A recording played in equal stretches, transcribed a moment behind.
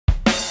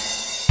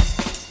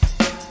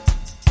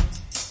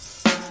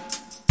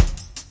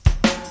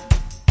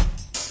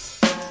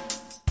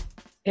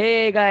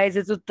Hey guys,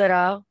 it's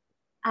Uttara,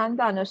 And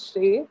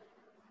Tanushree.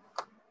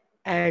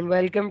 and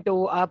welcome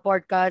to our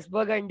podcast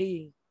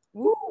Burgundy.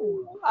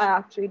 Woo! I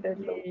actually did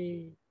look.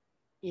 Yay.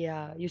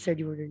 Yeah, you said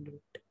you wouldn't do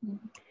it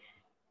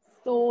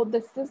So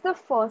this is the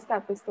first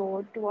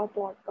episode to our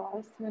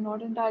podcast. We're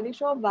not entirely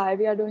sure why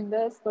we are doing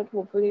this, but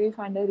hopefully we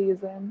find a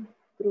reason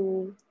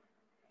through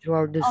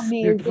throughout this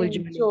beautiful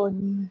amazing journey,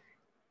 journey.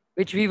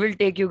 which we will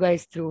take you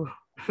guys through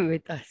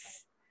with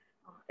us.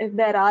 If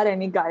there are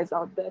any guys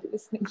out there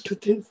listening to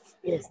this.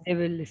 Yes, they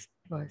will listen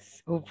to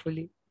us,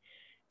 hopefully.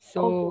 Okay.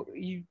 So,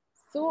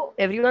 So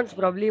everyone's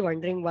probably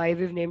wondering why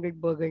we've named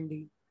it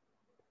Burgundy.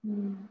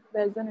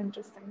 there's an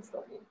interesting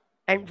story.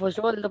 And first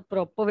of all, the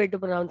proper way to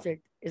pronounce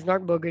it is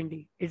not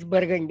Burgundy, it's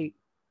Burgundy.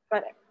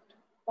 Correct.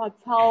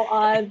 That's how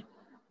our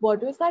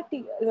what was that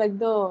like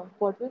the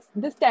what was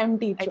this STEM I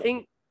teacher?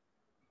 think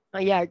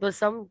yeah, it was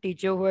some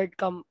teacher who had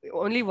come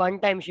only one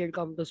time. She had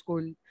come to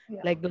school,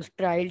 Yeah. like those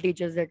trial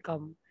teachers that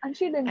come, And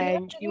she didn't even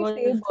and she really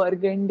say was.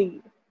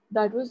 burgundy.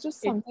 That was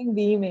just It something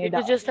we it made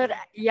was up. just her,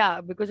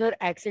 yeah, because her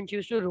accent. She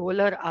used to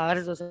roll her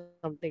R's or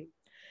something,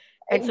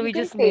 and so we You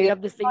just can made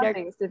up taste this thing it, that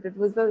not taste it. It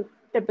was a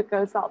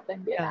typical South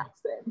Indian yeah.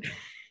 accent.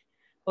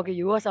 Okay,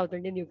 you are South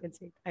Indian. You can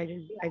say it. Yeah, I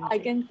didn't I say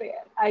it. can say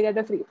it. I get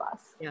a free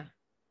pass. Yeah,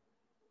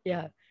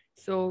 yeah.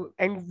 So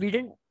and we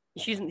didn't.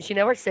 She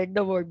never said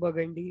the word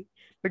Burgundy,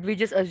 but we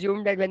just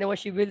assumed that whenever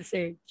she will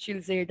say it,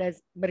 she'll say it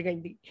as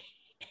Burgundy.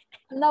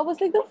 And that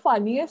was like the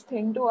funniest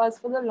thing to us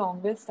for the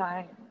longest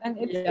time. And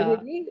it's Yeah.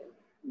 really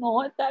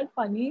not that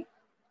funny,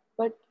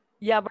 but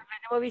Yeah, but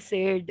whenever we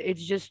say it, it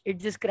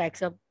just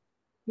cracks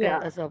yeah,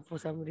 us up for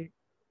some reason.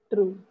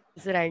 true.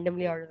 Just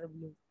randomly out of the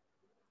blue.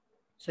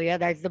 So yeah,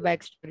 that's the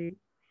backstory.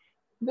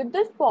 With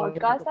this Going on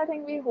podcast, to I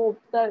think we hope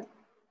that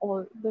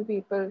all the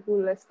people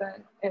who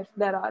listen, if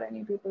there are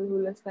any people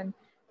who listen,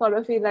 sort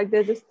of feel like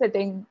they're just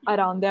sitting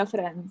around their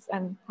friends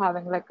and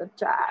having like a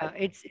chat. yeah,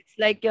 it's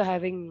like you're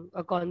having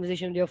a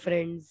conversation with your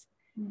friends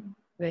Mm.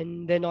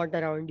 when they're not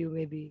around you,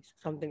 maybe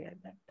something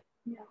like that.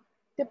 Yeah.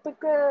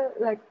 Typical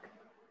like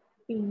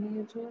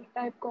teenager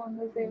type Yeah,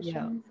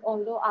 conversations,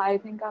 although I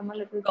think I'm a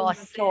little too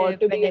mature gossip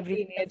to and be a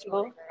everything that's teenager.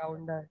 going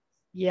around us.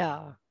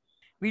 Yeah,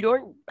 we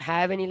don't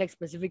have any like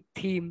specific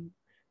theme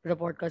for the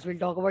podcast. We'll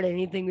talk about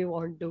anything we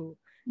want to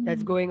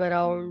that's Mm. going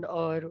around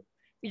or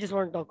we just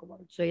want to talk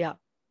about. So yeah,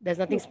 there's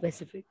nothing True.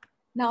 specific.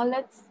 Now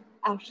let's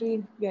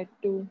actually get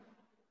to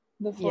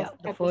the Yeah,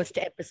 first the episode. first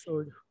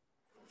episode.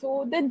 So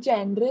the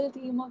general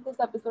theme of this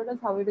episode is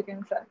how we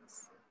became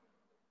friends.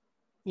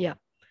 Yeah,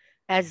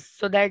 as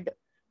so that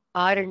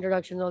our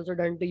introduction is also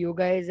done to you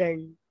guys,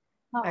 and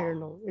I हाँ don't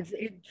know,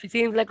 it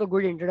seems like a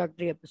good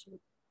introductory episode.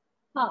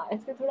 हाँ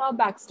ऐसे थोड़ा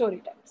back story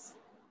types.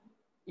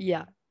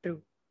 Yeah,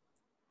 true.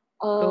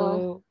 Uh,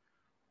 So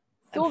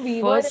so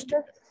we were in first,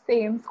 the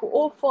same school.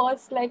 Oh,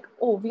 first like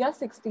oh we are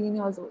 16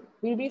 years old.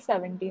 We'll be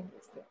 17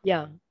 this year.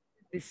 yeah,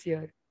 this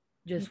year,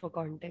 just for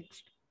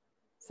context.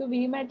 So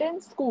we met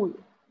in school,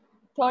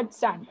 third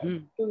standard Hmm.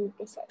 to be Third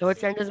precise.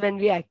 standard is when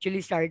we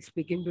actually started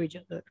speaking to each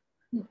other,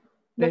 Hmm.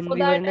 when Before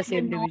we were that, in the I didn't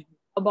same know division.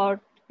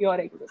 about your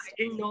I existence.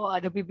 didn't know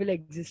other people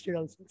existed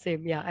also.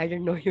 Same, yeah, I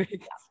didn't know you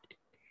existed.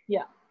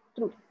 Yeah,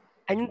 true.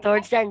 And in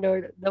third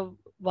standard, the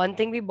one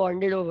thing we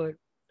bonded over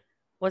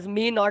was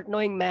me not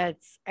knowing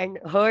maths and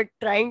her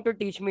trying to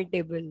teach me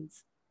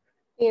tables.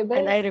 And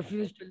Tables, I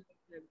refused to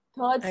learn them.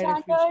 third I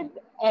refused to. standard,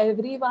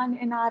 everyone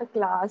in our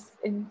class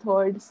in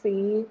third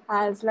C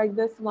has like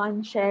this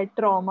one shared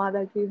trauma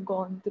that we've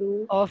gone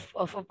through. Of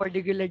a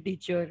particular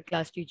teacher,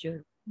 class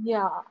teacher.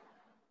 Yeah,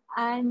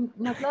 and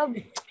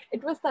matlab,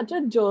 it was such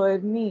a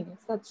journey,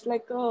 such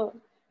like a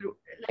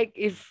Like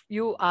if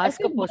you ask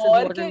ऐसे a person who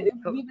war के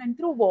wasn't we went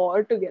through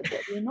war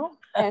together, you know,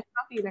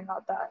 ऐसा feeling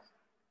आता है.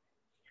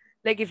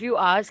 like if you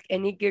ask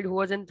any kid who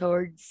was in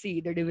third C,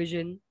 the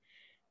division,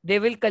 they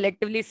will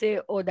collectively say,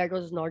 "Oh, that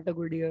was not a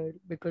good year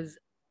because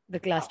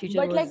the class teacher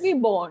But like we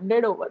was."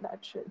 bonded over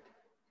that shit.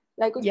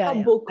 Like Yeah, उसका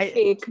yeah. book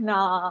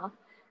फेंकना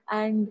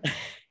and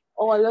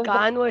all of that.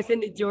 कान वो ऐसे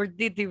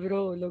निचोड़ती थी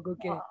bro लोगों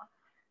के. हाँ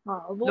हाँ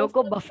वो लोगों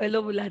को सब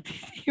बफेलो बुलाती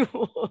थी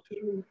वो.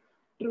 true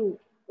true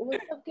वो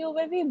सब के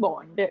ऊपर we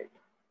bonded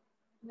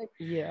like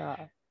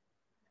Yeah,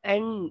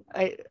 and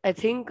I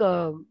think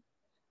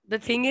the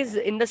thing is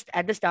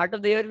at the start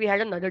of the year we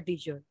had another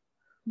teacher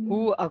hmm,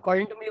 who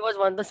according to me was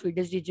one of the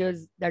sweetest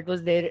teachers that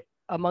was there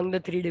among the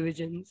three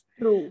divisions.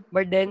 true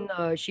But then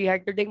she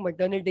had to take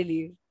maternity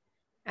leave,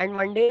 and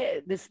one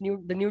day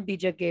the new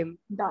teacher came,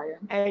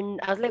 Diane and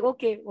I was like,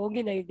 okay,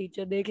 hogi nahi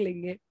teacher, dekh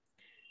lenge.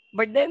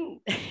 But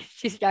then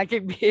she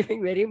started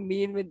behaving very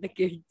mean with the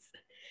kids,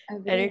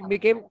 and it everyone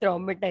became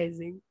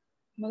traumatizing.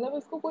 मतलब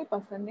उसको कोई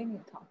पसंद ही नहीं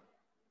था.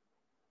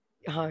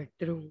 हाँ,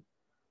 true.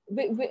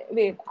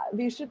 Wait,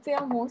 we should say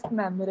our most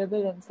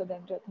memorable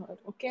incident with her.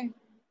 Okay,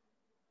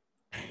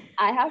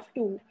 I have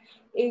two.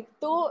 एक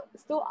तो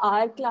so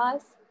our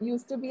class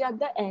used to be at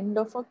the end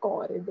of a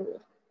corridor.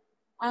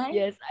 And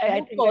Yes, I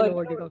वो think I know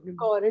what you're corridor talking about.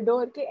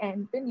 Corridor के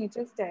end पे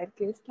नीचे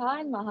staircase था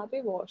and वहां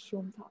पे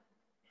washroom था.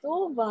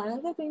 So one of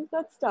the things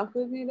that stuck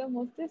with me the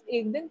most is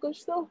एक दिन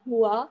कुछ तो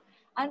हुआ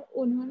एंड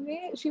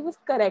उन्होंने शी वाज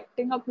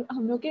करेक्टिंग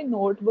हम लोग के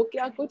नोटबुक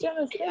या कुछ, एंड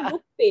उसने Yeah.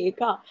 बुक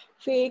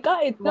फेंका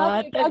इतना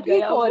वहां फेंका तक कि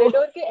गया वो.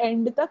 कॉरिडोर के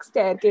एंड तक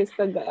स्टेयरकेस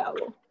तक गया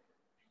वो.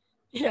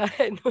 Yeah,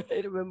 I know,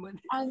 I remember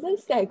this. And the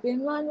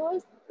second one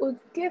was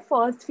उसके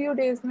first few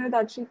days में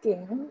that she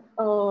came,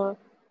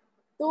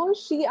 तो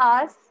she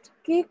asked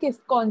कि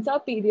कौन सा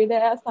period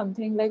है,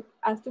 something like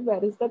as to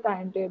where is the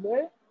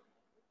timetable.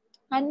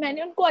 And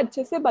मैंने उनको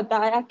अच्छे से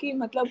बताया कि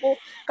मतलब वो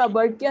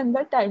कबर्ड के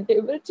अंदर टाइम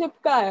टेबल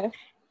चिपका है.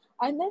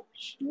 एंड देन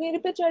मेरे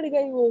पे चढ़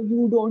गई वो,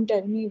 you don't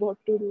tell me what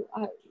to do.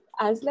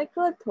 As like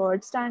a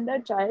third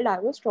standard child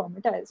I was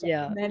traumatised.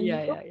 Yeah, मैंने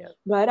yeah, तो yeah,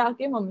 yeah. घर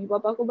आके मम्मी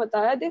पापा को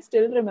बताया, they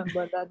still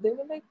remember that. They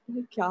were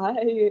like क्या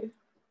है ये.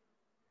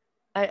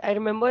 I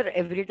remember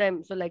every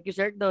time. So, like you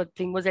said, the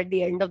thing was at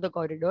the end of the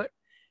corridor,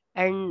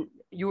 and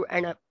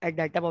at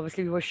that time,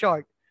 obviously, we were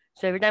short.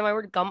 So every time I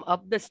would come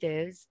up the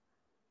stairs,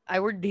 I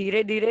would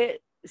dheere dheere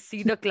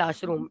see the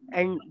classroom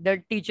and the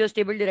teacher's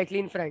table directly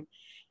in front.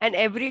 And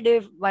every day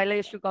while I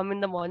used to come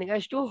in the morning, I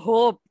used to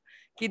hope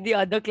कि the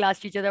other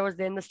class teacher that was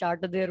there in the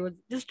start of there was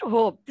just to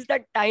hope, just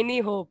that tiny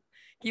hope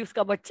कि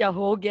उसका बच्चा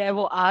हो गया है,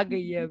 वो आ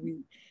गई है अभी.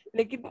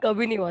 लेकिन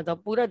कभी नहीं हुआ था.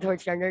 पूरा थर्ड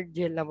स्टैंडर्ड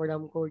झेलना पड़ा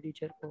हमको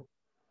टीचर को.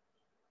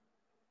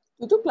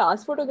 तू तो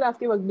क्लास फोटोग्राफ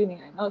के वक्त भी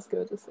नहीं आई ना उसकी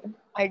वजह से.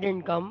 I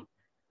didn't come.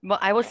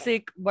 But I was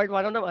sick, but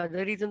one of the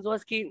other reasons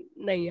was कि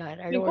नहीं यार,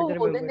 I मेरे don't को want to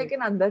वो दिन remember it.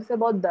 लेकिन अंदर से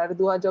बहुत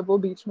दर्द हुआ जब वो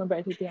बीच में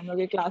बैठी थी हम लोग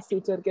के क्लास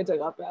टीचर के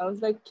जगह पे. आई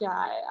वाज लाइक क्या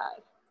है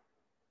यार.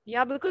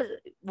 Yeah, because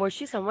was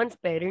she someone's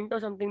parent or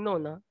something? No,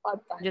 na.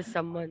 पता Just नहीं.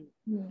 someone.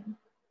 Hmm.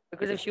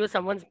 Because if she was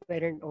someone's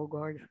parent, oh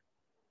God.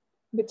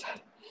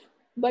 बेचारी.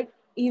 But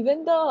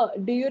even the,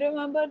 do you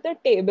remember the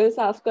table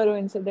साफ करो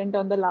incident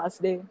on the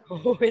last day?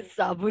 Oh, इस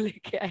साबु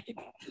लेके आई.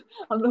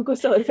 हम लोग को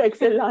सर्फ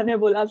एक्सेल लाने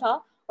बोला था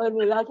और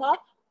बोला था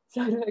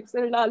सर्फ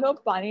एक्सेल डालो,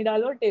 पानी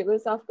डालो, टेबल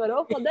साफ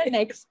करो for the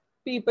next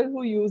people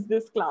who use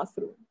this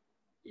classroom.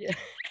 Yeah.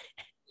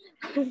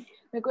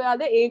 मेरे को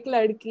याद है एक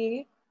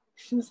लड़की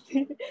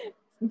उसने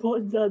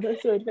बहुत ज्यादा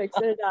सर्फ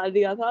एक्सेल डाल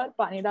दिया था और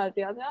पानी डाल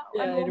दिया था,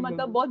 Yeah, और I वो मतलब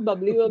remember. बहुत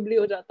बबली बबली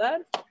हो जाता है,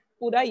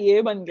 पूरा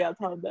ये बन गया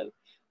था उधर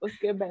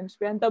उसके बेंच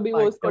पे, तभी वो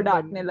उसको Bathtub बन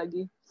डांटने गई.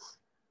 लगी.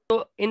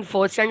 तो इन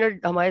फोर्थ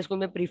स्टैंडर्ड हमारे स्कूल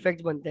में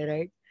प्रीफेक्ट्स बनते हैं,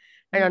 राइट?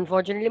 एंड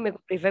अनफॉर्चुनेटली मेरे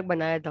को प्रीफेक्ट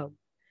बनाया था.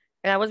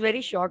 And I was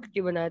very shocked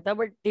कि बनाया था,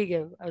 बट ठीक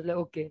है, I was like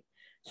okay.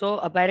 So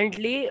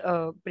apparently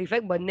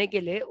prefect बनने के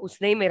लिए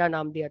उसने ही मेरा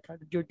नाम दिया था,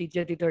 जो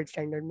टीचर थी थर्ड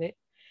स्टैंडर्ड में.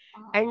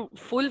 And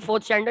full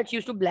fourth standard she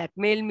used to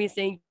blackmail me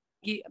saying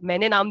कि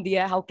मैंने नाम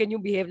दिया है, how can you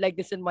behave like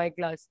this in my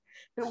class.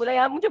 मैंने बोला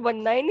यार मुझे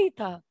बनना ही नहीं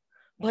था,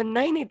 बनना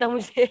ही नहीं था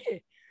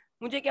मुझे.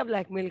 मुझे क्या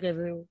ब्लैकमेल कर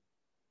रहे हो.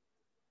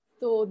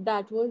 So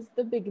that was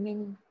the beginning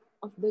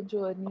of the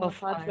journey of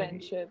of our our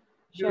friendship.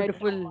 Shed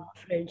beautiful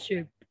trauma.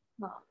 Friendship.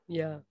 हाँ.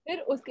 या फिर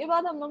उसके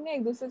बाद हम लोग ने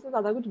एक दूसरे से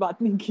ज्यादा कुछ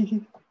बात नहीं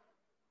की.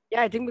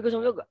 या आई थिंक बिकॉज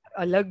हम लोग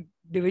अलग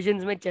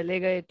डिविजन्स में चले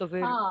गए तो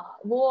फिर. हाँ,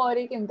 वो और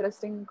एक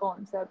इंटरेस्टिंग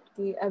कॉन्सेप्ट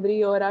कि every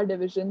year our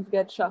divisions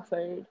get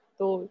shuffled,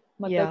 तो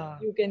या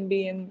मतलब you can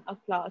be in a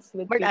class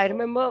with But I people.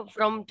 remember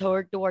from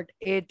third to what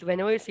eighth,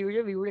 whenever we see each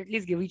other, we would at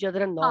least give each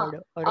other a हाँ, nod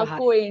or a hi.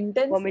 वो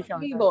acquaintance हमेशा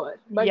we होता था. were,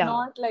 but Yeah.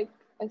 not like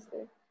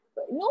ऐसे.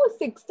 No,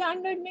 sixth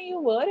standard में you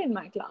were in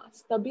my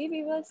class. तभी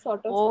we were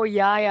sort of, Oh तभी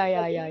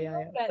we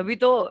were friends. अभी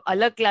तो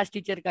अलग क्लास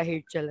टीचर का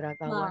हेट चल रहा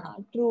था हमारा.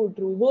 हाँ,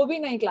 true. वो भी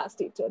नहीं क्लास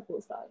टीचर 2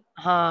 साल.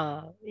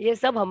 हाँ, ये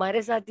सब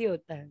हमारे साथ ही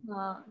होता है.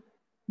 हाँ.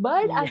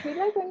 But I Yeah. feel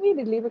like when we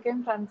really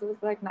became friends, it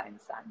was like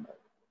ninth standard.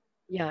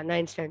 Yeah,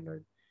 ninth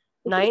standard.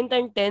 Because, Ninth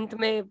and tenth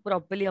में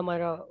properly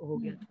हमारा हो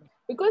गया था.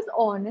 because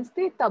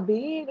honestly,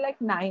 तभी like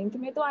ninth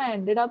में तो I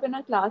ended up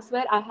in a class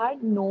where I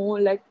had no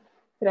like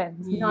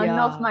friends. None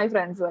of Yeah. my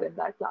friends were in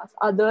that class,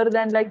 other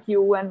than like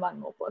you and one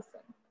more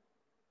person.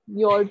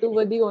 You two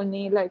were the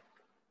only like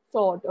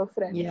sort of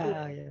friends.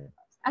 Yeah.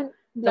 And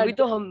तभी blood.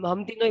 तो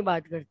हम तीनों ही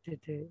बात करते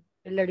थे.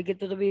 लड़के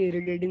तो तभी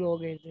इरिटेटिंग हो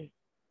गए थे.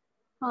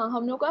 हाँ,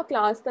 हम लोग का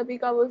क्लास तभी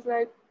का was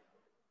like,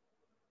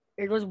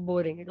 It was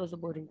boring. It was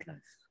a boring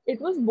class.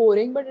 it was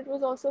boring, but it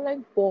was also like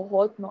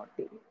बहुत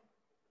naughty.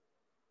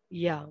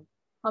 Yeah.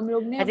 हम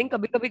लोग ने आई थिंक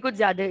कभी कभी कुछ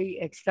ज्यादा ही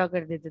एक्स्ट्रा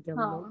कर देते थे हम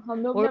लोग. हाँ,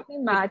 हम लोग ने और अपनी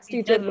मैथ्स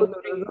टीचर टीचर को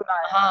रोस्टिंग.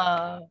 रुलाया.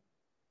 हाँ.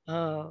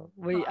 हाँ,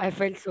 वही. हाँ, I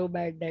felt so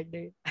bad that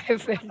day. I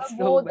felt मतलब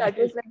सो वो that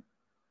bad. was like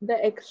the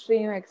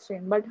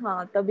extreme. But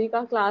हाँ, तभी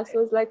का class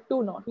was like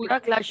too naughty.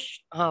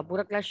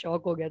 पूरा क्लास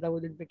शॉक हो गया था वो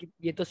दिन पे कि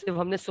ये तो सिर्फ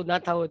हमने सुना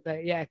था होता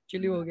है, ये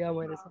एक्चुअली हो गया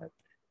हमारे साथ.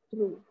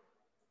 True.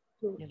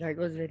 दैट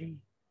वाज वेरी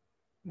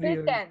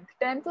फिर weird.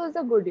 10th was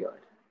a good year.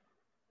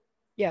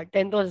 या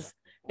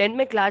 10th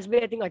में क्लास भी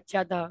आई थिंक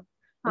अच्छा था.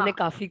 हमने हाँ.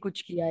 काफी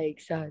कुछ किया एक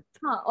साथ.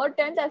 हाँ, और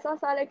 10th ऐसा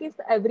साल है कि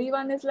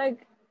everyone is like,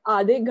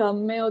 आधे गम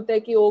में होते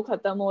हैं कि वो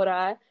खत्म हो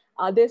रहा है,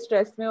 आधे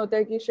स्ट्रेस में होते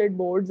हैं कि शिट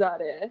बोर्ड्स आ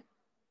रहे हैं.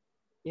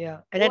 या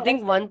एंड आई वो थिंक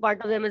ऐसा. One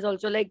part of them is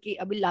also like कि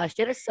अभी लास्ट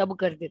ईयर सब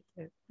कर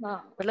देते हैं.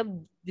 हाँ.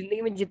 मतलब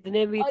जिंदगी में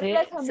जितने भी और थे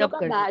प्लस हम लोग सब का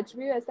कर देते. बैच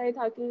भी वैसा ही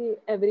था कि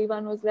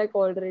everyone was like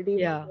already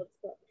या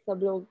सब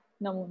लोग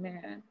नमूने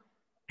हैं.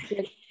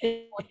 Like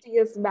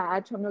naughtiest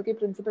batch, हम लोग के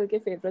प्रिंसिपल के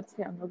favorites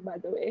थे हम लोग, by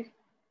the way.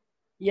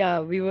 Yeah,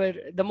 we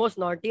were the most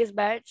naughtiest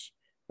batch,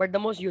 but the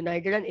most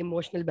united and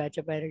emotional batch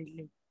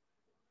apparently.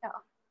 Yeah.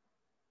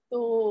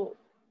 तो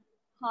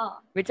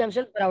हाँ, Which I'm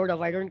still proud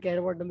of. I don't care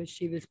about the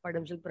mischievous part.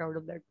 I'm still proud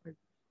of that part.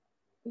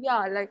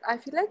 yeah, like I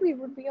feel like we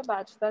would be a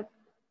batch that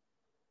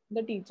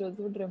the teachers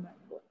would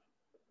remember.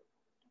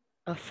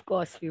 Of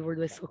course, we would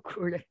be so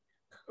good.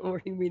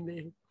 What do you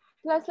mean?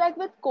 Plus, like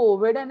with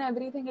COVID and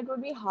everything, it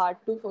would be hard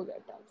to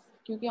forget us.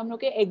 क्योंकि हम लोग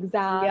के Yeah,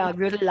 exams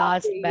we were the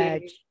last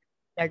batch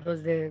that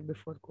was there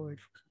before COVID.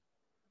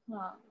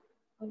 हाँ,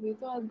 अभी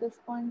तो at this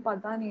point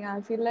पता नहीं.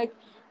 I feel like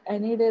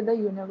any day the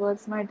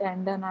universe might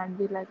end and I'd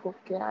be like,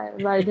 okay,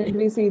 why didn't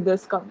we see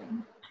this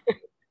coming?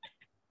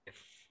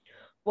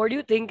 What do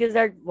you think is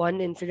that one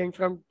incident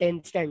from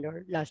 10th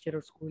standard last year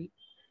of school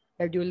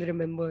that you'll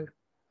remember?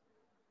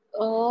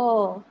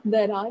 Oh,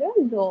 there are a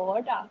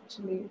lot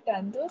actually.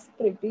 10th was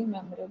pretty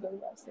memorable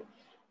वैसे.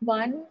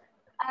 One,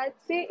 I'd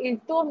say एक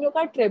तो हम लोग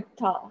का trip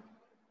था.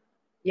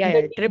 Yeah,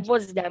 The yeah, trip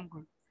was damn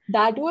good.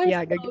 That was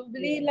Yeah,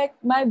 probably like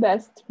my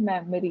best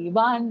memory.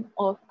 One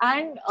of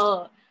and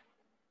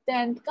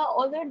 10th का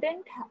although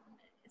didn't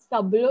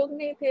सब लोग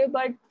नहीं थे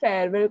but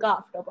farewell का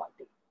after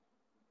party.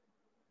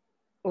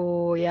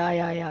 Oh,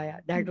 yeah.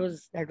 That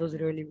was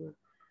really good.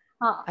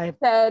 हाँ, I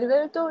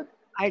farewell तो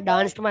I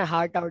danced my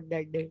heart out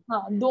that day.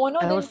 हाँ, दोनों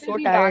I दिन was पे so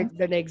भी tired dance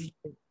the next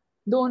day.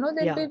 दोनों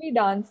दिन पे Yeah. भी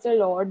danced a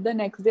lot. The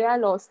next day I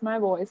lost my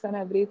voice and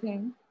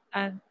everything.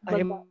 And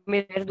अरे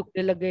मेरे पैर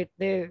दुखने लग गए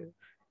इतने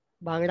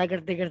भांगड़ा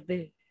करते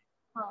करते.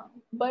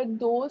 but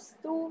those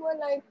two were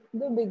like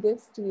the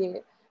biggest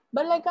ये.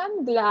 But like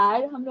I'm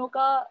glad हम लोग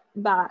का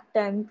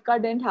 10th का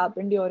didn't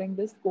happen during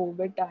this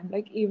COVID time.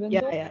 Like even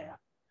though Yeah.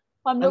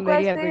 हम लोग I'm को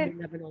very happy ऐसे it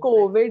didn't happen all the time.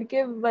 Covid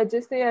के वजह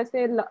से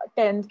ऐसे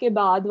 10th के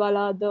बाद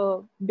वाला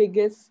द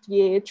बिगेस्ट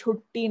ये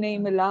छुट्टी नहीं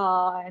मिला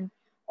and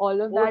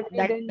all of Oh, that we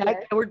didn't that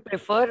get. I would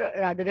prefer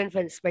rather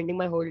than spending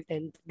my whole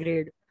 10th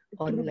grade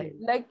true, online.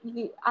 Like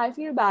I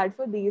feel bad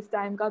for these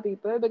time का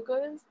people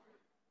because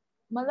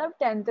मतलब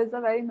 10th is a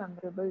very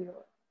memorable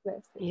year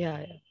वैसे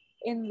Yeah.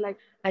 In like.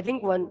 I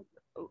think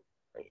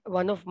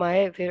one of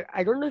my favorite.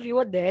 I don't know if you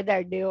were there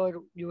that day or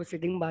you were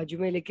sitting बाजू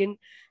में, लेकिन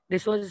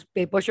this was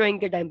paper showing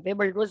के time पे,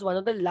 but it was one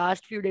of the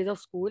last few days of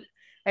school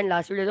and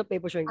last few days of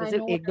paper showing. तो आई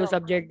सिर्फ no एक दो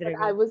subject but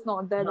रह आई गए. वाज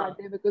नॉट देयर दैट हाँ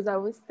day because I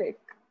was sick.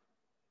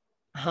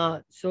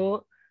 हाँ. So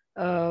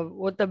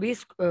वो तभी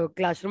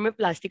क्लासरूम में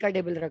प्लास्टिक का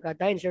टेबल रखा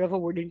था instead of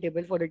a wooden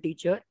table for the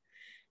teacher.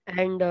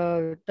 And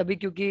तभी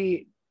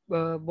क्योंकि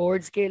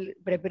बोर्ड्स के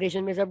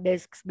प्रेपरेशन में सब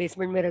डेस्क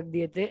बेसमेंट में रख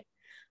दिए थे,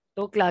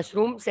 तो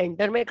क्लासरूम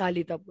सेंटर में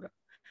खाली था पूरा.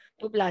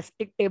 तो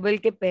प्लास्टिक टेबल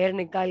के पैर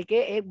निकाल के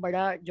एक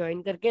बड़ा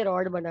जॉइन करके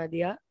रॉड बना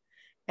दिया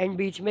एंड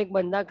बीच में एक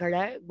बंदा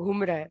खड़ा है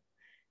घूम रहा है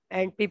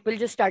and people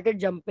just started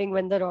jumping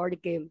when the rod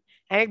came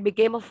and it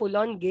became a full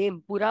on game.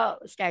 पूरा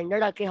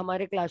स्टैंडर्ड आके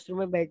हमारे क्लासरूम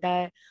में बैठा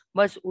है,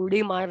 बस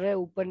उड़ी मार रहे हैं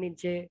ऊपर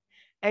नीचे.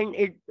 एंड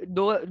इट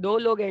दो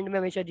लोग एंड में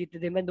हमेशा जीते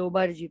थे, मैं 2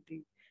 बार जीती.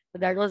 तो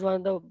that was one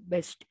of the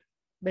best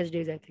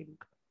days I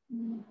think.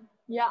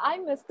 Yeah, I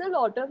missed a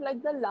lot of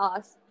like the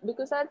last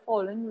because I'd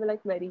fallen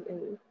like very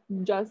ill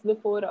just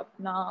before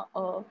अपना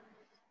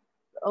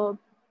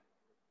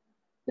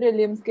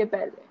प्रीलिम्स के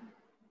पहले.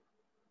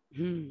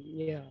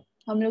 या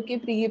हम लोग के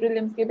प्री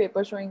प्रीलिम्स के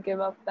पेपर शोइंग के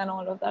वक्त and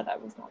all of that I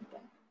was not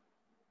there.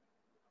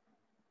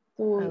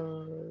 तो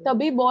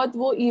तभी बहुत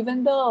वो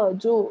इवन द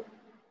जो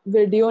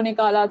वीडियो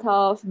निकाला था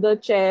द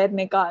चेयर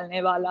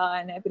निकालने वाला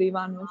एंड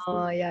एवरीवन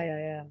वाज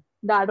या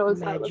that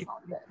also I was magic.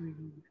 Not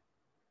there.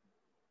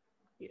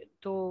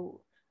 So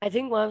I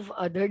think one of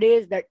other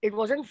days that it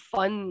wasn't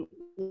fun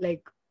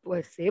like per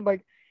se,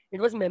 but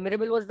it was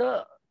memorable was the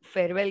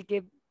farewell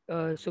के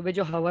सुबह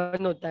जो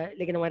हवन होता है,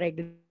 लेकिन हमारा एक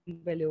दिन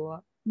पहले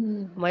हुआ.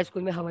 हमारे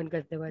स्कूल में हवन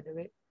करते हैं by the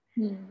way.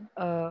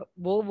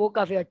 वो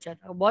काफी अच्छा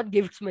था. बहुत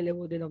गिफ्ट्स मिले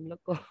वो दिन हम लोग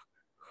को.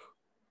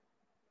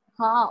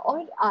 हाँ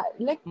और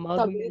लाइक मग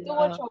तभी तो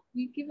वो मिला.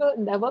 शॉकिंग कि वो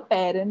there were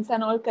parents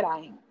and all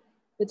crying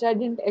which I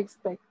didn't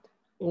expect.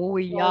 Oh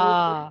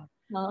yeah.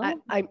 हाँ,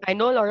 I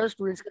know a lot of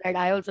students cried.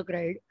 I also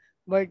cried,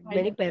 but I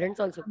many didn't cry.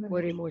 parents also I'm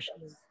were emotional.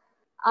 emotional.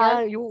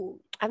 I Yeah,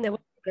 I've never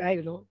cried,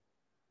 you know.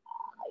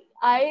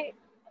 I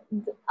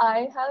I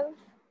have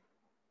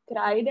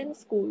cried in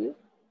school,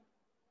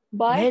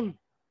 but When?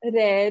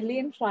 rarely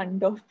in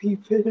front of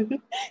people.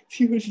 It's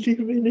usually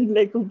been in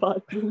like a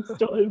bathroom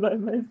stall by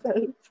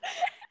myself.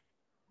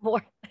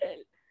 What the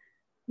hell?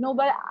 No,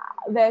 but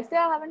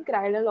वैसे I haven't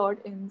cried a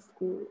lot in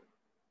school.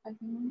 I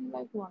think only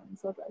like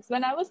once or twice.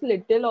 When I was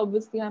little,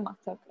 obviously I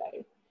must have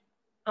cried.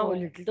 हाँ, वो So,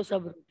 little तो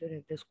सब रोते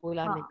रहते school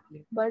आने हाँ, के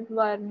लिए. but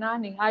वरना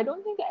नहीं. I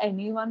don't think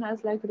anyone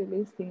has like really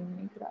seen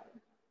me cry.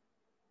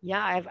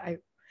 Yeah,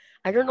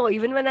 I don't know.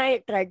 Even when I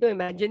try to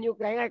imagine you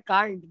crying, I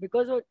can't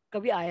because वो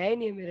कभी आया ही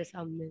नहीं है मेरे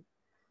सामने.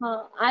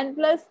 हाँ, and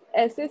plus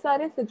ऐसे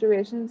सारे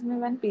situations में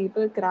when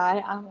people cry,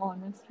 I'm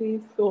honestly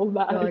so You're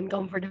bad.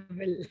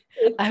 uncomfortable.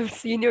 It's, I've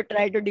seen you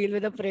try to deal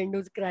with a friend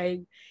who's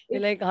crying.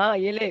 You're like, हाँ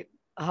ये ले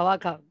हवा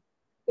खा.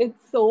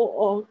 it's so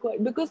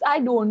awkward because I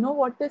don't know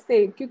what to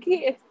say.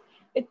 क्योंकि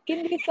it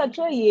can be such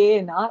a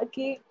ये ना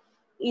कि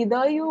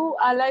either you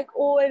are like,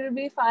 oh, it'll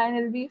be fine,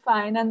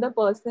 and the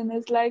person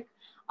is like,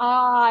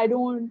 I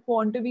don't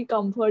want to be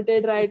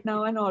comforted right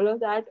now and all of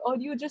that, or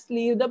you just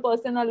leave the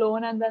person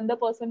alone and then the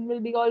person will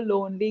be all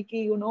lonely ki,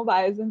 you know,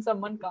 why isn't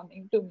someone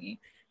coming to me,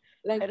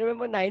 I like,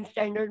 remember ninth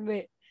standard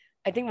में,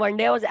 I think one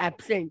day I was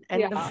absent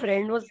and the yeah,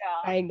 friend was yeah,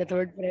 crying, the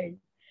third friend,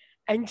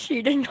 and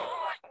she didn't know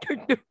what to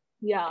do.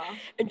 yeah,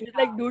 And she's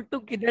like, dude, तू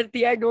किधर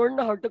थी? I don't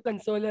know how to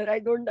console her. I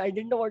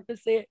didn't know what to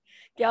say.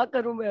 क्या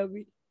करूँ मैं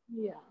अभी?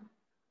 yeah,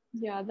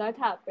 yeah, that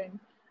happened.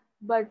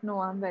 But no,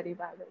 I'm very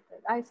bad at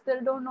it. I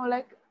still don't know,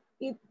 like,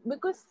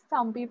 because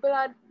some people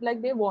are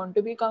like, they want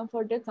to be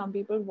comforted, some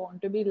people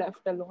want to be left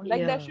alone.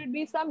 Like, there Yeah. should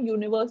be some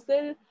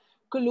universal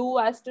clue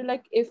as to,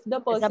 like, if the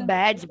ऐसा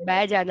person.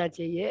 Baij आना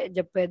चाहिए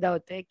जब पैदा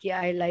होते हैं कि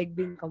I like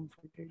being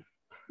comforted.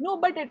 No,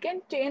 but it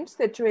can change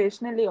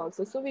situationally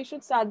also. So we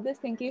should start this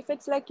thinking. If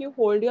it's like you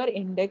hold your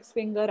index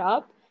finger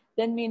up,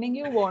 then meaning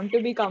you want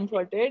to be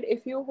comforted.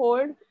 If you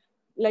hold,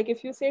 like,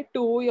 if you say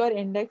to your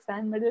index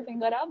and middle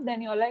finger up,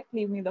 then you're like,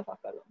 leave me the fuck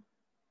alone.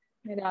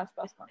 मेरे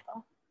आसपास मत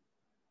आओ.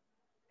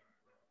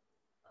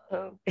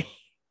 Uh,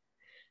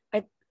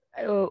 I,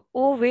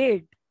 oh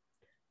wait,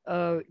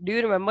 do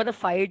you remember the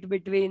fight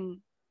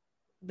between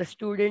the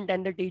student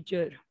and the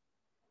teacher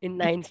in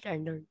ninth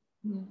standard?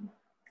 Hmm.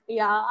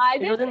 Yeah, I It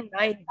didn't. was in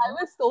ninth, I no?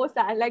 was so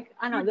sad. Like, You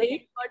another thing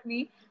did? about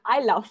me, I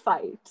love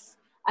fights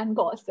and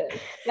gossip.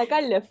 Like,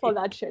 I live for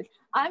that shit.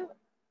 I'm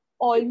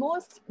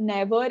almost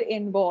never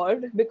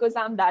involved because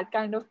I'm that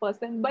kind of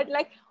person. But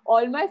like,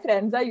 all my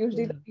friends are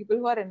usually the Yeah. people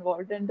who are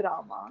involved in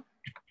drama.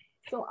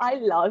 So I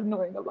love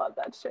knowing about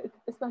that shit,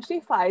 especially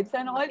fights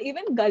and all.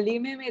 Even गली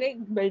में मेरे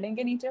building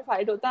के नीचे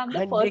fight होता है. I'm the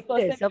हाँ first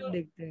देखते हैं, person सब to.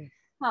 देखते हैं.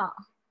 हाँ,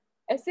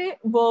 ऐसे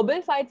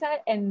verbal fights I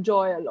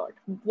enjoy a lot.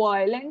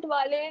 Violent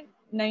वाले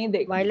नहीं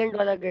देखती. Violent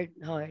वाला get,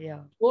 हाँ, yeah.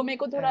 वो मेरे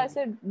को थोड़ा And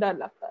ऐसे डर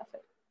लगता है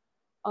फिर.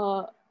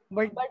 Uh,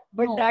 but but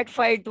but no, that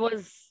fight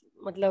was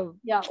मतलब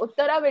yeah,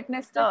 Uttara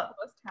witnessed it हाँ,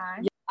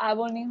 firsthand. I've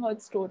only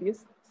heard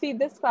stories. See,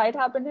 this fight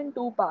happened in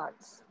two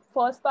parts.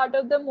 First part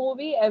of the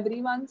movie,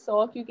 everyone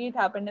saw because it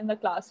happened in the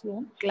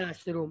classroom.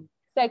 classroom.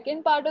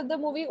 Second part of the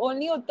movie,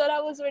 only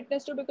Uttara was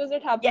witness to because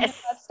it happened in her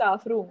Yes.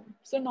 staff room.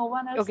 So no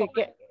one else saw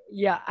Okay, it.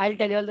 yeah, I'll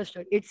tell you all the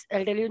story.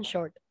 I'll tell you in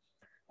short.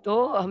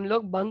 तो हम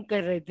लोग bunk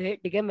कर रहे थे,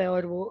 ठीक है, मैं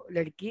और वो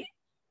लड़की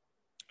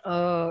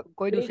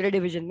कोई Wait, दूसरे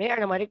डिवीजन में, और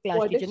हमारे क्लास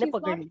what if टीचर ने she's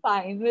पकड़ not Lee.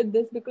 fine with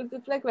this because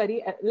it's like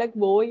very like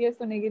वो ये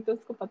सुनेगी तो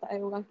उसको पता ही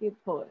होगा कि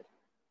it's her.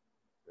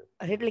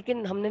 अरे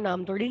लेकिन हमने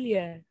नाम थोड़ी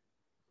लिया है.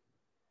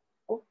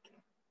 Okay,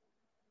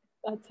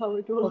 that's how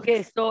it Okay,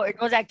 works. so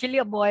it was actually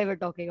a boy we're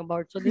talking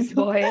about. So this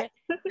boy,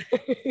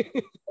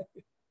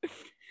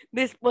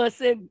 this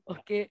person,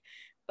 okay,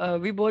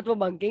 we both were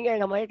bunking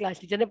and हमारे क्लास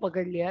टीचर ने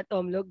पकड़ लिया, तो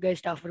हम लोग गए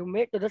स्टाफ रूम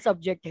में टू द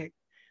सब्जेक्ट हेड.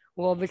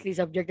 वो ऑब्वियसली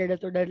सब्जेक्ट हेड है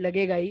तो डर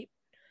लगेगा ही.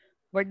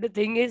 बट द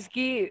थिंग इज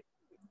कि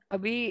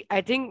अभी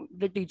I think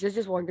the teachers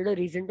just wanted a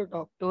reason to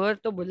talk to her,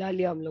 तो बुला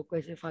लिया हम लोग को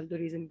ऐसे फालतू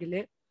रीजन के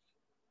लिए.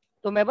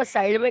 तो मैं बस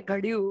साइड में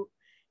खड़ी हूँ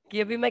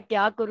कि अभी मैं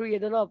क्या करूँ, ये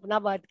दोनों अपना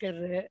बात कर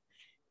रहे हैं.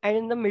 And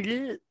in the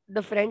middle,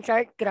 the friend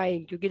started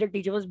crying because the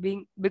teacher was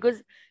being,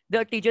 because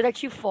the teacher that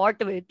she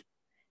fought with,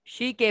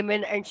 she came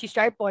in and she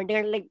started pointing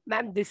at like,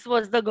 ma'am, this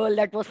was the girl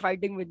that was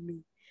fighting with me.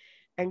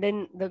 And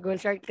then the girl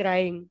started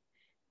crying.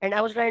 And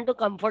I was trying to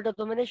comfort her,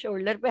 तो मैंने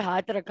shoulder पे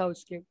हाथ रखा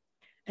उसके.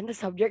 And the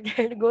subject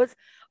head goes,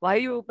 why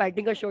are you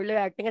patting her shoulder,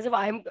 acting as if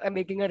I'm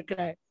making her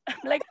cry?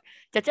 I'm like,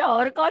 चाचा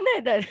और कौन है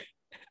इधर?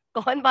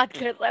 कौन बात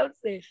कर रहा है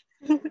उससे?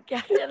 क्या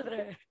चल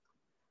रहा है?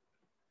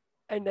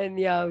 And then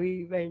yeah,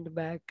 we went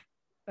back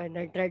and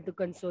I tried to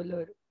console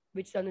her,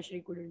 which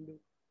Tanushri couldn't do.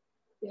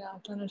 Yeah,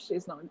 Tanushri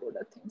is not good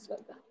at things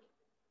like that.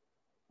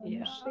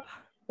 Yeah. Tanushri.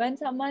 When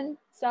someone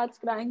starts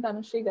crying,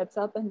 Tanushri gets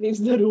up and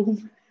leaves the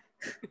room.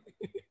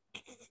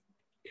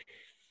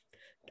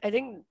 I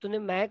think तूने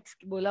max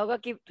बोला होगा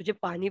कि तुझे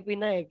पानी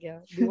पीना है क्या?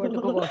 Do you want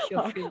to go wash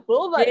your face?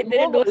 वो ये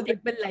तेरे वो दो बोल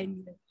सिंपल सकते हैं.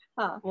 लाइन है.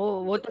 हाँ,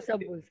 वो तो सब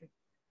बोल सकते.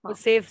 वो हाँ,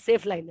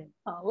 सेफ लाइन है.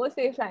 हाँ, वो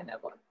safe line है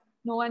बहुत.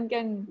 No one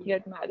can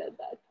get mad at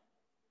that.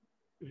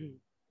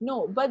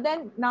 No, but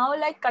then now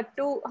like cut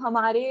to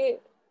हमारे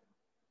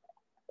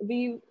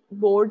we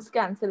boards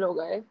cancel हो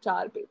गए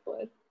 4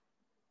 paper.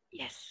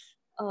 Yes.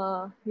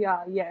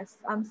 Yeah, yes.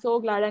 I'm so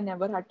glad I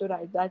never had to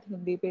write that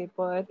Hindi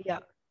paper Yeah.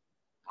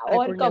 I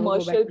or could never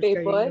go back commercial to studying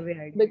paper the way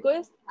I did.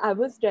 because I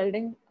was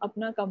dreading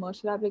अपना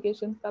commercial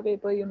applications का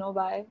paper. You know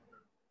why?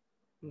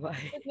 Why?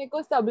 Because मेरे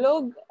को सब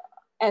लोग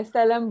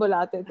SLM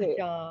बुलाते थे.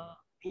 अच्छा.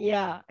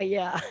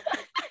 Yeah.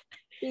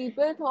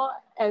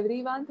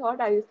 Everyone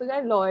thought I used to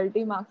get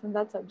loyalty marks in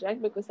that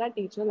subject because that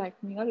teacher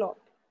liked me a lot.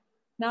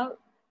 Now,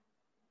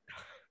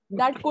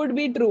 that could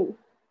be true.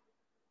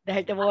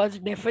 That was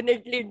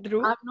definitely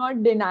true. I'm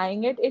not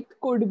denying it. It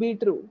could be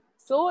true.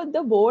 So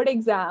the board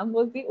exam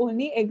was the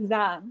only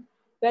exam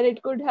where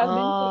it could have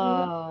been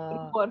proven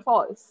true or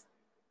false.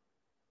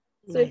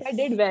 So if I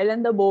did Nice. well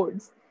in the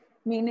boards,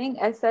 meaning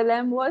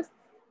SLM was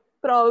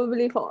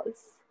probably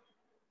false.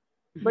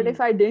 But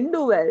if I didn't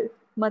do well,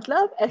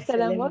 matlab SLM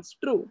SLM was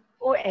true.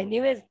 वो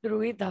anyways true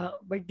ही था,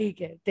 but ठीक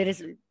है, तेरे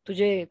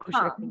तुझे खुश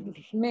हाँ, रखने के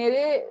लिए.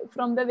 मेरे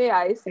from the way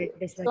I see.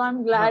 So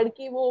I'm glad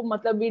कि वो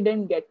मतलब we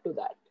didn't get to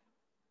that.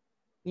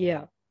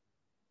 Yeah.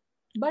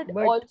 But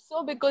But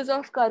also because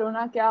of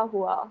Corona, क्या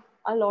हुआ?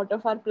 A lot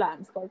of our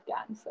plans got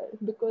cancelled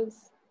because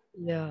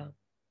yeah,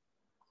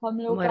 हम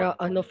लोग का हमारा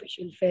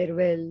unofficial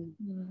farewell.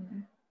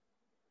 hmm,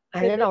 I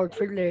the had an trip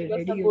outfit we were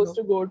ready, supposed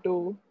to go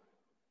to,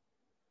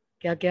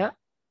 क्या क्या?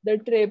 the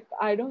trip,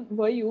 I don't,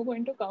 were you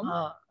going to come?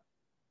 हाँ.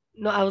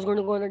 No, I was going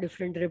to go on a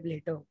different trip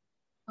later.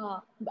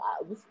 हाँ,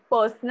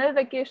 personal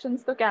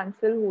vacations तो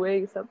cancel हुए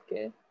ही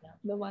सबके. Yeah.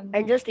 The one,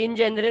 And just in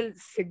general,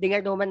 sitting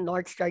at home and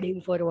not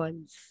studying for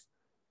once,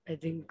 I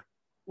think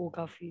वो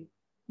काफी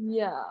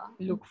yeah.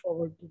 look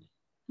forward to.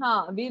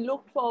 हाँ, we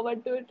looked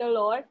forward to it a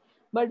lot,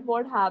 but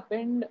what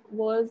happened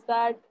was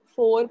that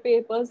 4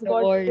 papers The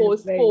got world went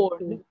postponed.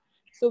 to.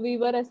 So we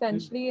were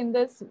essentially in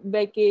this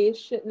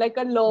vacation, like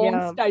a long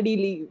Yeah, study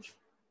leave.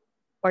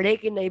 पढ़े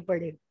कि नहीं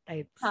पढ़े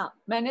types. हाँ,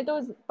 मैंने तो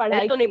मैंने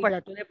पढ़ाई तो नहीं की पढ़ा,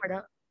 तूने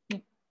पढ़ा?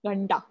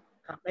 घंटा.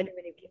 हाँ,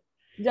 मैंने किया.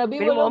 जब भी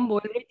मेरी वो मॉम लोग,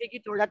 बोल रही थी कि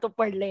थोड़ा तो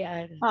पढ़ ले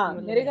यार. हाँ,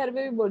 मतलब मेरे घर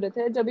पे भी बोल रहे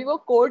थे, जब भी वो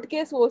कोर्ट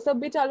केस वो सब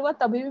भी चालू हुआ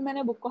तभी भी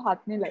मैंने बुक को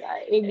हाथ नहीं लगाया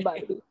एक बार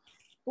भी.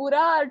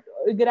 पूरा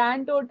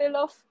grand total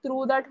of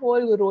through that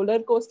whole roller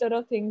coaster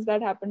of things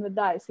that happened with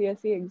the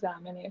ICSE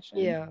examination,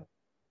 yeah.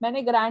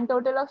 मैंने grand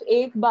total of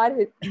एक बार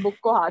बुक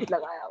को हाथ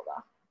लगाया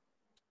होगा.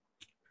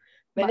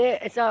 मैंने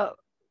ऐसा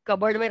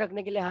कबर्ड में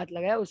रखने के लिए हाथ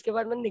लगाया, उसके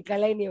बाद मैंने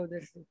निकाला ही नहीं उधर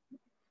से.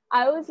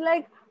 I was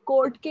like,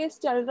 court case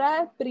चल रहा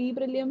है, प्री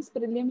प्रीलिम्स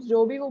प्रीलिम्स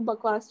जो भी वो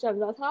बकवास चल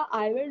रहा था,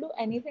 I will do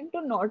anything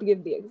to not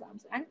give the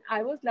exams. And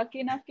I was lucky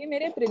enough कि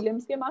मेरे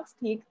प्रीलिम्स के मार्क्स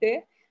ठीक थे,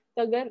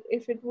 तो अगर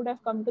if it would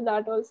have come to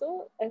that also,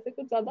 ऐसे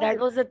कुछ ज्यादा. That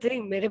was the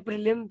thing. मेरे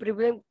प्रीलिम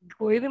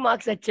कोई भी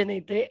मार्क्स अच्छे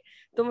नहीं थे,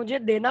 तो मुझे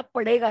देना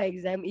पड़ेगा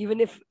exam,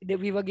 even if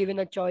we were given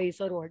a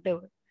choice और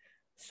व्हाटएवर.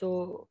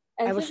 सो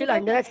आई वाज ऐसे स्टिल लगा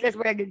under that stress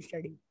but I didn't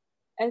study.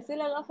 ऐसे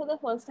लगा for the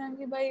first time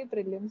कि भाई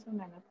प्रीलिम्स में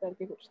मेहनत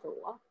करके कुछ तो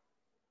हुआ.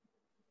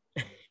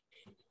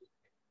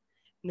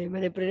 नहीं,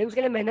 मैंने प्रीलिम्स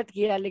के लिए मेहनत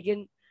किया,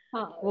 लेकिन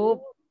हाँ, वो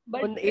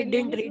but it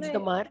didn't prelims reach the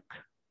में मार्क.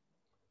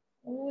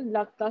 वो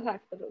लक का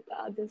फैक्टर होता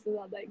है आधे से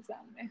ज्यादा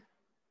एग्जाम में.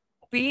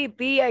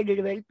 P I did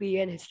well, P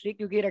and history,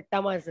 क्योंकि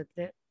रट्टा मार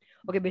सकते हैं.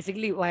 Okay,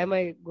 basically why am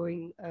I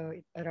going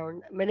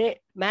around, मैंने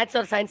मैथ्स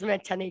और साइंस में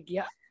अच्छा नहीं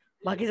किया,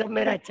 बाकी सब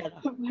मेरा अच्छा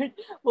था.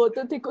 बट वो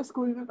तो थी को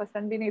स्कूल में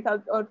पसंद भी नहीं था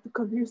और तो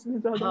कभी उसमें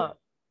ज्यादा. हाँ,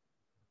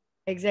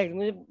 एग्जैक्ट,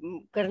 मुझे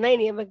करना ही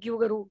नहीं है, मैं क्यों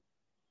करूँ.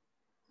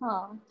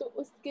 हाँ, तो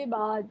उसके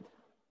बाद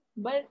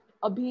बट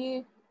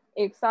अभी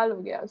 1 साल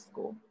हो गया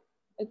उसको.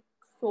 इट्स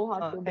सो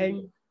हार्ड हाँ, to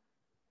believe.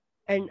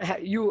 and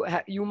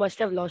you must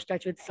have lost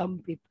touch with some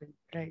people,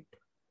 right?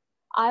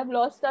 I have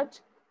lost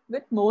touch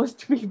with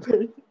most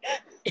people.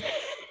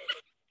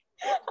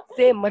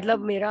 Same, मतलब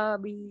मेरा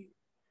अभी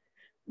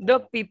the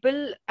people,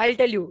 I'll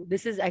tell you,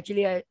 this is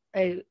actually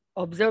I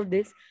observed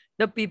this.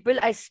 The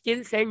people I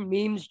still send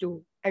memes to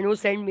and who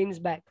send memes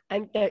back,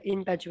 I'm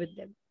in touch with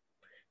them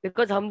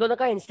because हम दोनों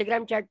का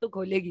Instagram chat तो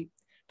खोलेगी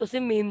तो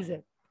सिर्फ memes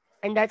है,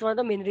 and that's one of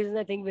the main reasons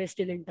I think we're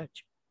still in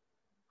touch.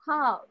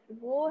 हाँ,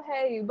 वो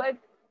है, but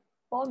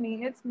for me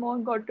it's more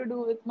got to do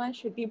with my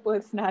shitty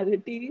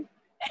personality.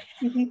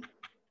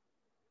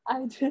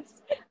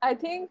 I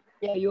think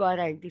Yeah, you are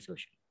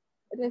antisocial.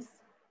 this,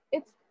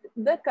 it's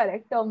the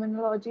correct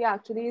terminology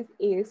actually is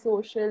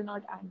asocial,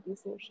 not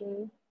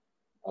antisocial.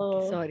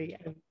 Okay, Uh, sorry,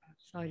 I'm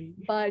sorry.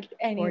 but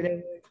anyway,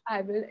 Whatever.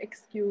 I will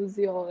excuse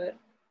your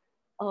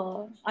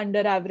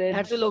under यार,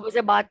 average. तू लोगों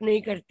से बात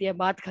नहीं करती है,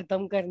 बात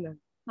खत्म करना.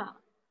 हाँ,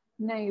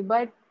 नहीं,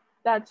 बट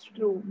दैट्स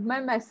ट्रू. मैं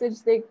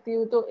मैसेज देखती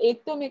हूँ तो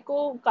एक तो मेरे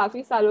को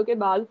काफी सालों के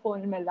बाद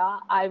फोन मिला.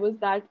 आई वाज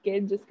दैट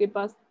किड जिसके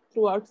पास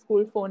थ्रू आउट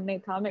स्कूल फोन नहीं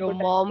था. मेरे जो को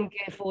मॉम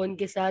के फोन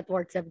के साथ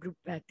व्हाट्सएप ग्रुप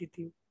पे आती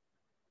थी.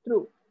 ट्रू.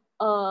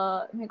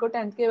 मेरे को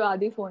 10th के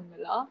बाद ही फोन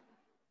मिला,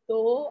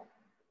 तो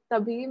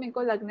तभी मेरे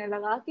को लगने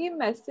लगा कि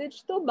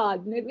मैसेज तो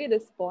बाद में भी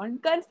रिस्पॉन्ड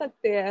कर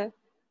सकते हैं.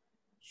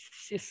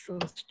 She's so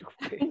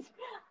stupid.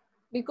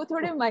 मेरे को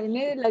थोड़े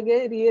महीने लगे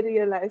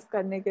रियलाइज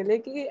करने के लिए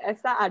कि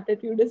ऐसा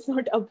एटीट्यूड इज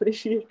नॉट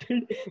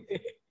अप्रिशिएटेड.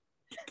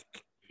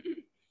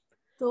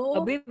 तो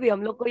अभी भी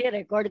हम लोग को ये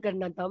रिकॉर्ड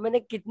करना था, मैंने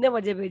कितने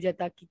बजे भेजा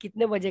था कि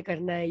कितने बजे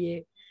करना है ये,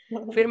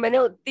 फिर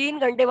मैंने 3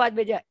 घंटे बाद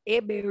भेजा, ए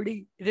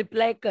बेवड़ी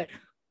रिप्लाई कर.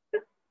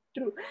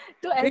 ट्रू.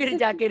 तो फिर ऐसे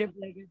जाके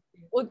रिप्लाई करते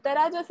हैं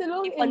उत्तरा जैसे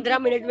लोग कि 15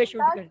 मिनट में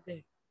शूट करते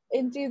हैं.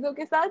 इन चीजों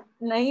के साथ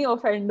नहीं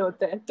ऑफेंड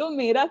होते हैं. तो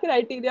मेरा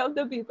criteria of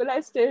the people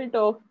I still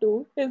talk to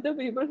is the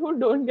people who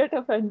don't get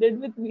offended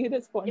with me या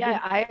responding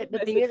I to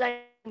the thing message. Is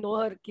I know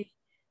her कि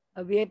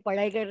अभी ये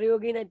पढ़ाई कर रही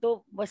होगी, नहीं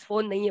तो बस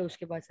फोन नहीं है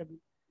उसके पास अभी.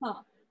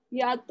 हाँ,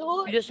 या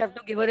तो you just have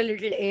to give her a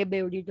little a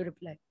बेवड़ी टू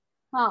रिप्लाई.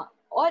 हाँ,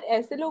 और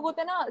ऐसे लोग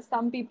होते हैं ना,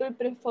 some people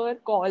prefer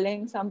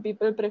calling, some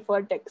people prefer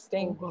oh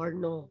texting. God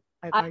no,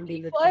 I I can't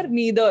deal with prefer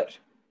neither,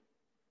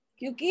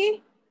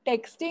 क्योंकि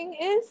टेक्सटिंग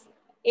इज,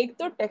 एक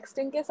तो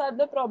टेक्सटिंग के साथ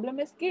द प्रॉब्लम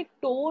इज कि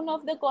टोन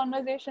ऑफ द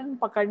कॉन्वर्जेशन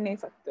पकड़ नहीं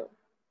सकते हो.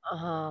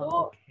 हाँ, तो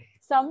ओके.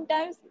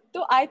 समटाइम्स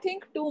तो I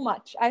think too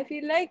much, I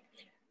feel like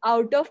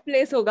out of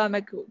place होगा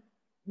मैं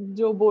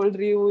जो बोल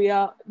रही हूँ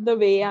या द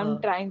वे आई एम हाँ,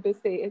 ट्राइंग टू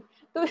से इट.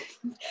 तो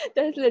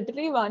there is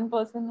literally one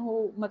person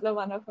who, मतलब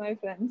वन ऑफ माय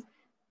फ्रेंड्स,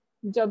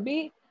 जब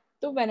भी,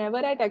 तो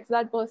whenever I text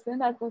that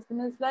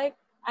person is like,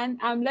 and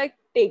I'm like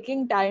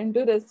taking time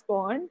to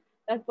respond,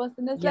 that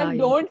person is Yeah, like,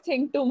 yeah, don't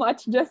think too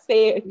much, just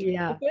say it.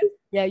 yeah, Because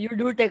yeah. You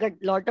do take a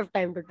lot of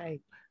time to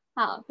type.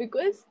 हाँ,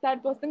 because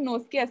that person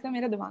knows कि ऐसा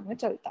मेरे दिमाग में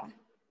चलता है.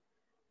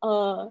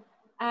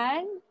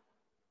 And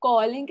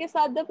calling के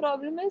साथ the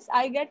problem is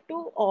I get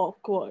too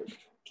awkward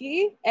कि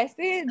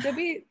ऐसे जब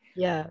भी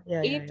Yeah,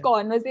 yeah, yeah, एक yeah.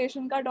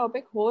 conversation का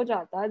topic हो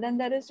जाता, then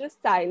there is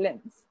just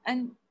silence,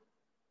 and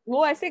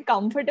वो ऐसे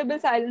comfortable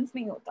silence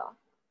नहीं होता.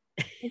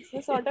 It's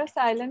the sort of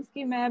silence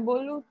कि मैं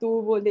बोलूँ,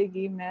 तू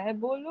बोलेगी, मैं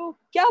बोलूँ,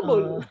 क्या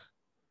बोलूँ?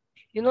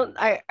 You know,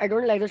 I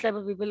don't like those type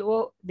of people.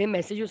 Oh, they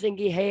message you saying,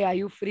 "Hey, are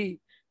you free?"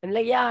 I'm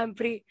like, "Yeah, I'm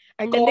free."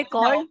 And then Call they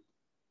call. now.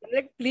 I'm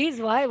like,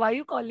 "Please, why? Why are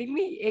you calling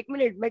me? एक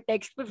minute, मैं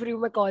text पे free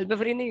हूँ, मैं call पे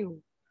free नहीं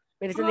हूँ.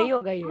 मेरे से हाँ, नहीं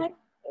होगा ये."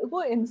 and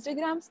वो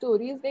Instagram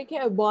stories देखे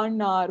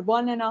 1 hour,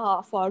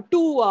 1.5 hour,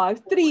 2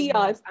 hours, Oh 3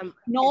 hours, yeah, हम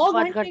नौ ऐसे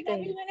बात घंटे करते का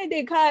भी हैं. मैंने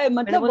देखा है.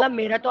 मैंने मतलब बोला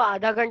मेरा तो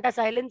आधा घंटा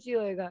साइलेंस ही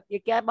होएगा. ये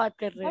क्या बात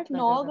कर रहे हैं बट इतना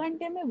 9 ज्यादा?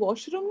 घंटे में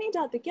वॉशरूम नहीं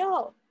जाते क्या?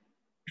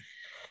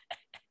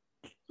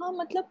 हाँ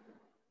मतलब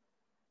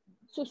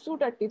सुसु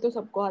टट्टी तो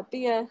सबको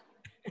आती है.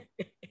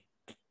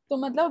 तो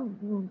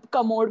मतलब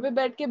कमोड पे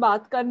बैठ के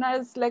बात करना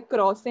is like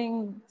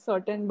crossing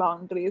certain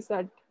boundaries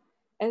that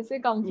ऐसे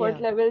कंफर्ट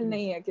Yeah, लेवल true.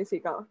 नहीं है किसी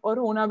का, और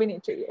होना भी नहीं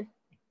चाहिए.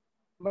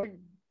 But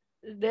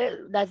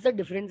that's the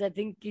difference. I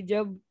think कि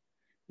जब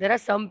there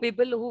are some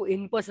people who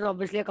in person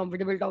obviously are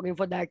comfortable talking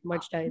for that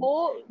much time.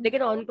 वो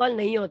लेकिन on call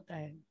नहीं होता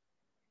है.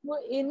 वो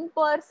इन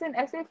पर्सन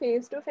ऐसे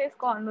face to face Hmm.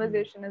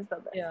 Conversation is the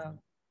best. Yeah.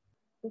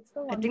 It's the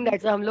I one think thing.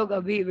 That's हम लोग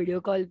अभी वीडियो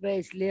कॉल पे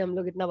इसलिए हम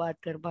लोग इतना बात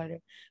कर पा रहे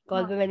हैं. कॉल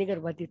हाँ, पे मैं नहीं कर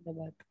पाती इतना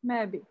बात.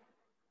 मैं भी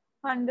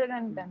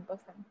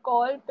 110%.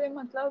 कॉल पे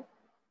मतलब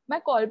मैं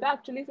कॉल पे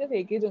एक्चुअली सिर्फ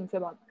एक ही जन से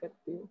बात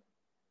करती हूँ,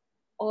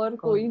 और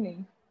कोई कौन?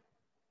 नहीं.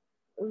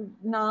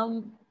 नाम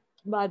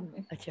बाद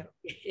में. अच्छा.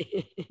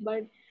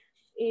 बट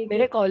एक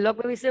मेरे एक कॉल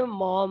लॉग पे भी सिर्फ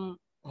मॉम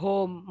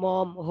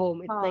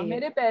होम इतना हाँ, ही है.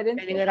 मेरे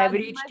पेरेंट्स के टेलिंग हर आई साथ भी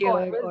माय रीच्ड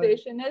योर और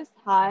कॉन्वर्जेशन इज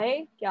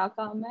हाय, क्या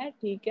काम है,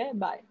 ठीक है,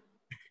 बाय.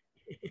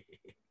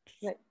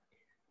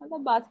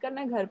 मतलब बात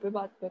करना है, घर पे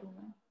बात करूँ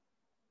मैं.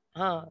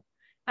 हाँ.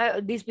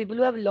 these people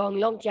who have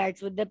long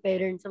chats with their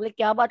parents. हम like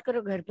क्या बात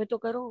करो, घर पे तो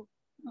करो.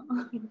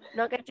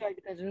 इतना क्या चैट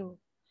कर रहे हो?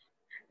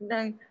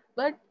 नहीं,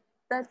 but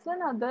that's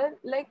another,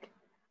 like,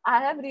 I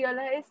have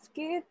realized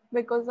कि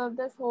because of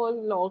this whole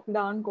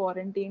lockdown,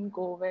 quarantine,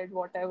 COVID,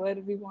 whatever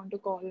we want to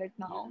call it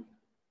now,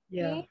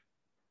 Yeah. कि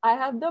I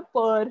have the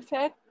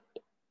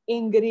perfect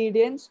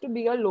ingredients to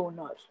be a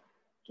loner.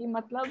 कि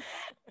मतलब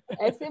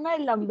ऐसे मैं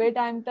लंबे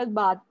time तक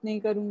बात नहीं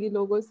करूंगी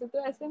लोगों से, तो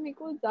ऐसे मेरे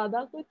को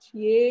ज्यादा कुछ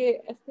ये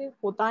ऐसे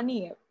होता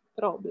नहीं है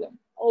problem.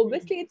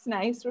 Obviously it's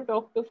nice to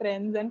talk to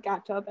friends and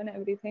catch up and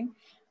everything,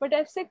 but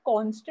ऐसे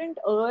constant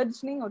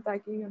urge नहीं होता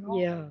कि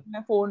Yeah.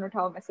 मैं फोन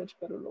उठाओ, मैसेज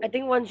करूँ I लोगों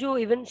think once you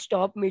even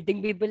stop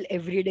meeting people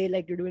every day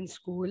like you do in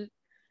school,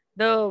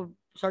 the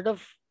sort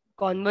of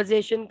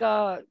conversation ka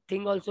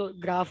thing also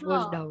graph को.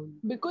 goes हाँ, down.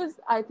 because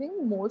I think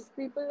most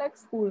people like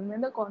school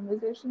में the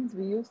conversations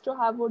we used to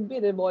have would be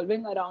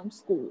revolving around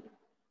school,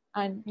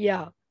 and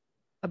Yeah.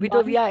 Abhi to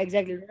once yeah,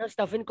 exactly. We have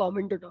stuff in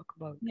common to talk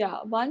about.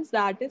 once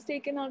that is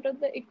taken out of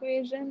the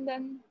equation,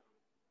 then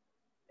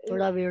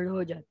थोड़ा weird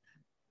हो जाता.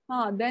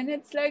 हाँ, then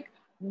it's like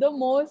the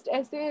most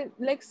ऐसे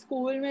like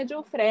school में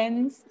जो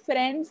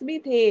friends भी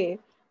थे,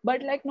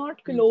 but like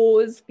not Hmm.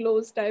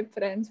 close type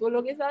friends, वो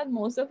लोग के साथ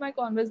most of my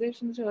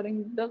conversations during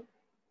the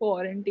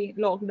quarantine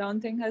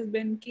lockdown thing has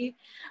been कि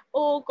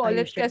ओ Are you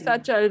कॉलेज कैसा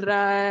studying? चल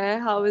रहा है,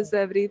 how is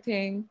हाँ.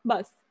 everything,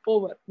 बस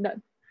over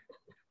done.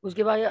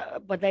 उसके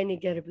बाद पता ही नहीं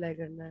क्या रिप्लाई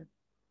करना है.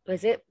 तो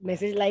ऐसे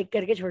मैसेज लाइक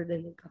करके छोड़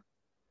देने का.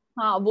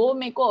 हाँ, वो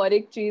मेरे को और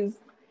एक चीज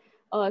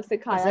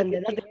सिखाया पसंद है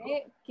ना किसी तेरे को? ने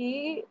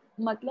कि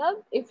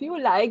मतलब if you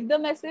like the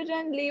message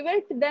and leave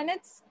it then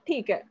it's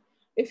ठीक है.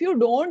 If you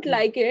don't Hmm.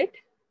 Like it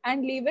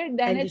and leave it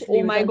then And it's just O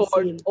leave it my on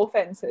God scene.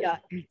 Offensive. Yeah,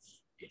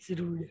 it's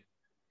rude.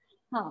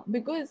 हाँ,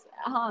 because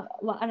हाँ,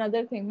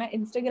 another thing, मैं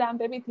Instagram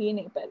पे भी थी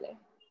नहीं पहले,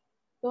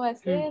 तो Hmm.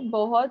 ऐसे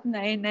बहुत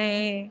नए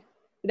नए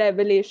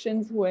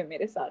रेवलेशंस हुए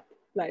मेरे साथ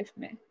लाइफ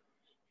में.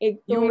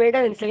 एक You तो made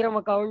an Instagram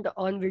account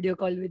on video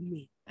call with me.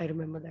 I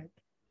remember that.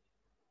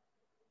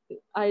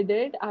 I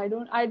did.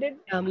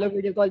 हम लोग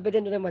वीडियो कॉल पे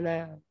थे, तूने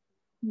बनाया.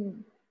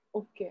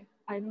 Okay,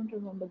 I don't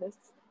remember this.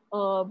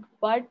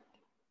 But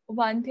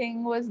one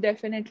thing was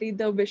definitely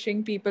the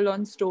wishing people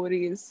on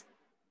stories.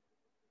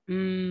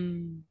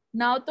 Hmm.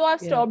 Now, though,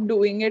 I've Yeah. stopped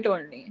doing it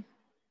only.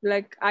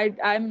 Like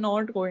I'm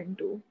not going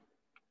to.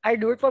 I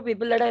do it for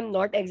people that I'm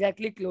not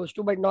exactly close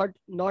to, but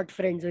not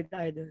friends with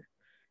either.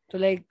 So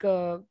like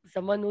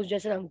someone who's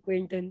just an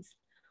acquaintance,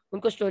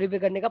 उनको story पे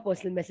करने का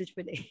personal message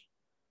पे नहीं.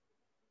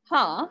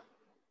 हाँ,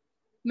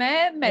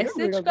 मैं I don't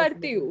do it message on personal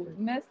करती हूँ, message.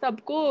 मैं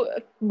सबको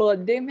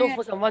बर्थडे तो में.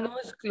 for someone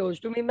who is close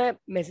to me, मैं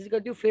मैसेज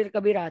करती हूँ, फिर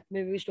कभी रात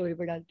में भी स्टोरी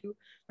पे डालती हूँ.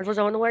 But for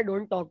someone who I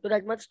don't talk to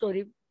that much,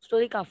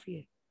 story काफी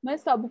है. मैं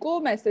सबको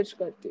मैसेज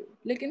करती हूँ,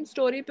 लेकिन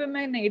स्टोरी पे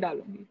मैं नहीं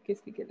डालूंगी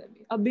किसी के लिए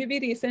भी. अभी भी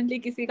रिसेंटली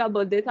किसी का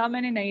बर्थडे था,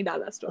 मैंने नहीं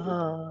डाला स्टोरी पे.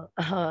 हाँ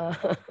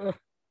हाँ.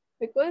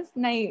 बिकॉज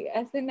नहीं,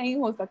 ऐसे नहीं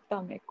हो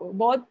सकता मेरे को,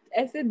 बहुत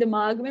ऐसे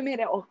दिमाग में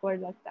मेरे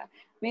ऑकवर्ड लगता है।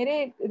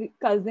 मेरे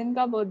कजिन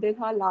का बर्थडे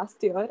था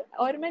लास्ट ईयर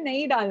और मैं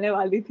नहीं डालने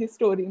वाली थी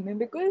स्टोरी में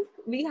because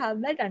we have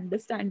that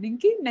understanding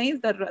कि नहीं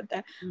जरूरत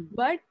है,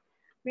 बट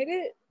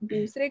मेरे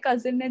दूसरे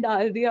कजिन ने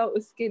डाल दिया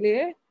उसके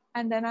लिए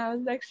and then I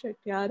was like shit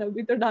यार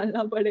अभी तो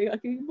डालना पड़ेगा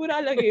क्योंकि बुरा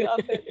लगेगा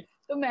फिर।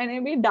 तो मैंने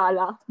भी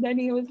डाला। देन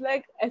ही वाज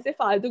लाइक ऐसे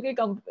फालतू के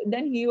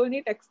then he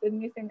only texted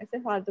me saying ऐसे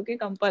फालतू के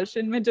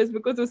कंपल्शन में जस्ट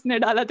बिकॉज उसने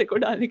डाला तेरे को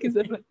डालने की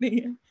जरूरत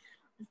नहीं है।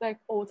 It's like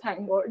oh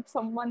thank God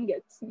someone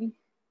gets me.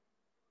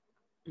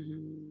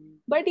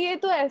 But ये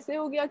तो ऐसे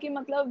हो गया कि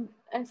मतलब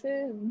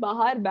ऐसे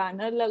बाहर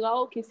बैनर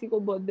लगाओ किसी को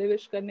बर्थडे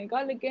विश करने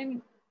का,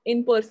 लेकिन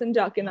इन पर्सन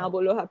जाके ना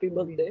बोलो हैप्पी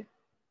बर्थडे।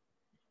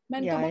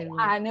 मैंने तो Yeah, I know.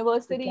 भाई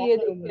एनिवर्सरी क्या ये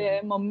करूँ देखे मैं?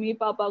 है मम्मी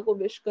पापा को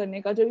विश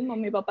करने का, जब भी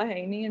मम्मी पापा है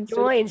ही नहीं जो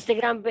इंस्टाग्राम।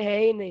 इंस्टाग्राम पे है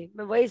ही नहीं,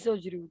 मैं वही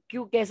सोच रही हूँ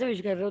क्यों, कैसे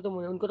विश कर रहे हो तुम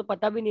उन्हें? उनको तो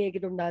पता भी नहीं है कि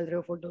तुम डाल रहे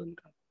हो फोटो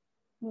उनका।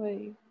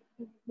 वही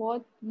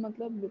बहुत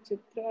मतलब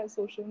विचित्र है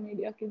सोशल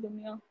मीडिया की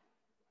दुनिया।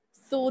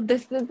 So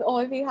this is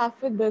all we have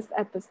for this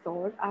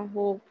episode. I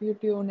hope you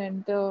tune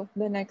into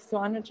the next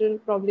one, which will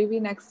probably be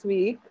next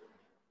week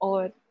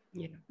or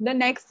Yeah. the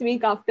next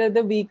week after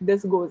the week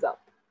this goes up,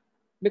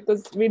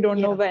 because we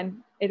don't know Yeah. when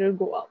it will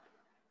go up.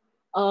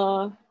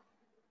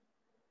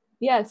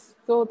 Yes,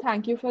 so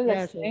thank you for Yeah,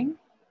 so listening.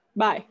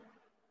 Bye.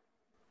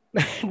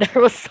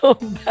 that was so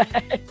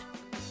bad.